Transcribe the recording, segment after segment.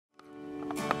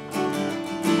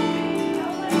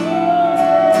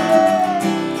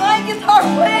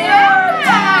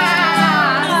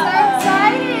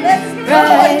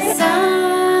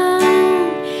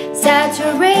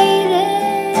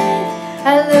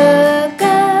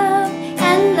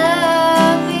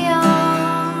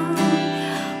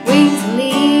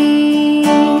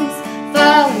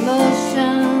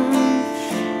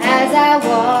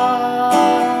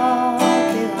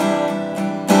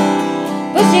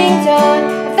marching toward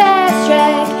a fast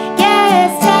track, yes,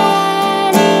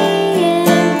 steady in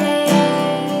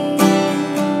pace.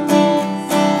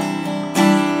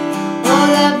 Oh,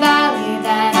 the valley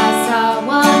that I saw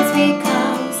once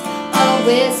becomes a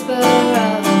whisper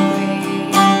of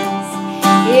grace.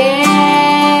 Yeah.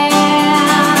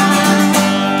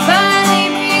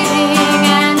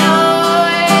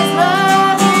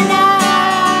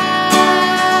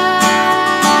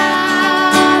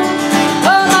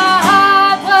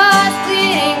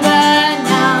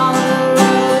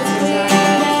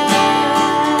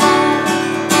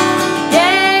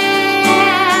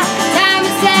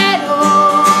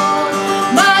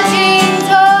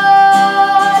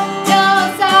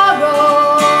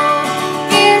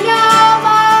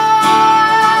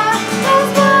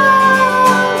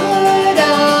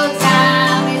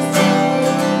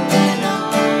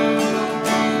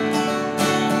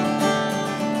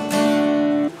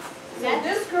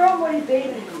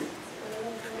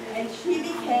 And she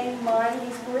became my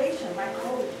inspiration, my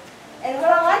coach. And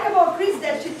what I like about Kris is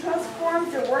that she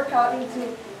transforms the workout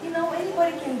into, you know,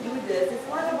 anybody can do this. It's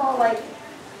not about like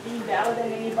being better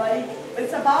than anybody, but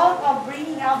it's about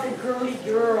bringing out the girly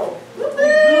girl. The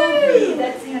groovy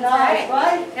that's in us,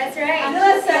 right? That's right. And then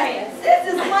I said, this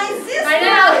is my sister. I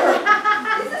know.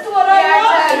 This is what I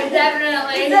want.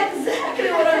 Definitely. It's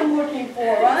exactly what I'm looking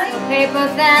for, right? Paper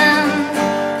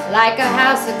thin, like a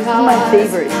house of cards. This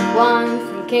is my favorite. One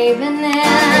from caving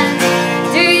in.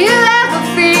 Do you ever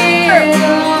feel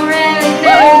really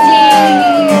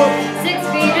 13? 6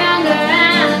 feet under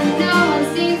and no one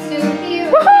seems to hear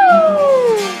me.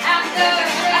 After a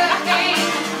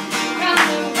hurricane comes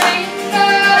a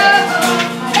rainbow.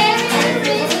 Maybe the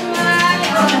reason why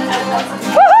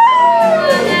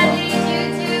that leads you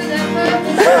to the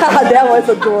purpose. That was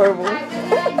adorable.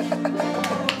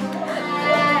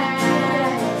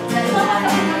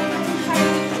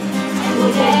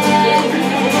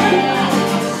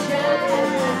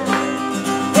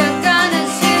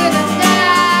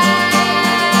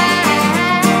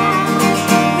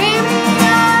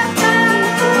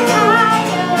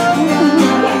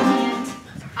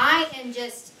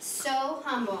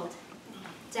 Humbled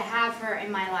to have her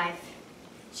in my life.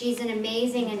 She's an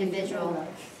amazing individual.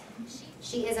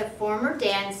 She is a former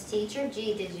dance teacher.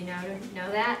 Gee, did you know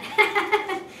that?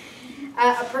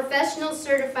 A professional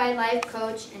certified life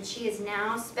coach, and she is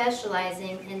now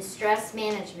specializing in stress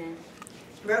management.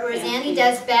 What Rosane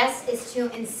does best is to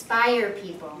inspire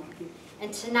people.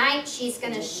 And tonight she's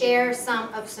going to share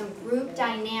some group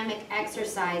dynamic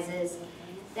exercises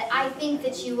that I think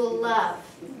that you will love.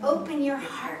 Open your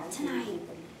heart tonight.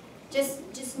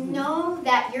 Just know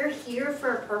that you're here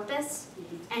for a purpose,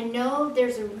 and know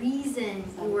there's a reason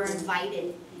you were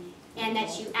invited, and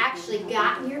that you actually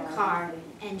got in your car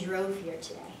and drove here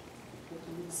today.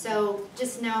 So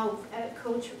just know,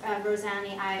 Coach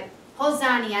Rosane,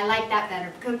 Hosani, I like that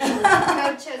better. Coach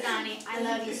Hosani, I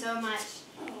love you so much.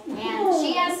 And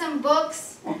she has some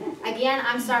books. Again,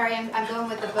 I'm sorry, I'm going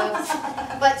with the books.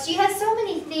 But she has so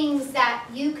many things that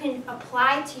you can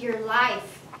apply to your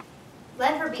life.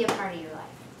 Let her be a part of your life.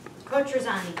 Coach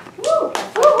Rosane. Woo!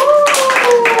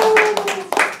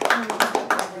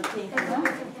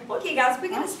 Okay, guys, we're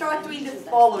going to start doing the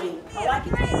following. I like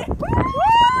it.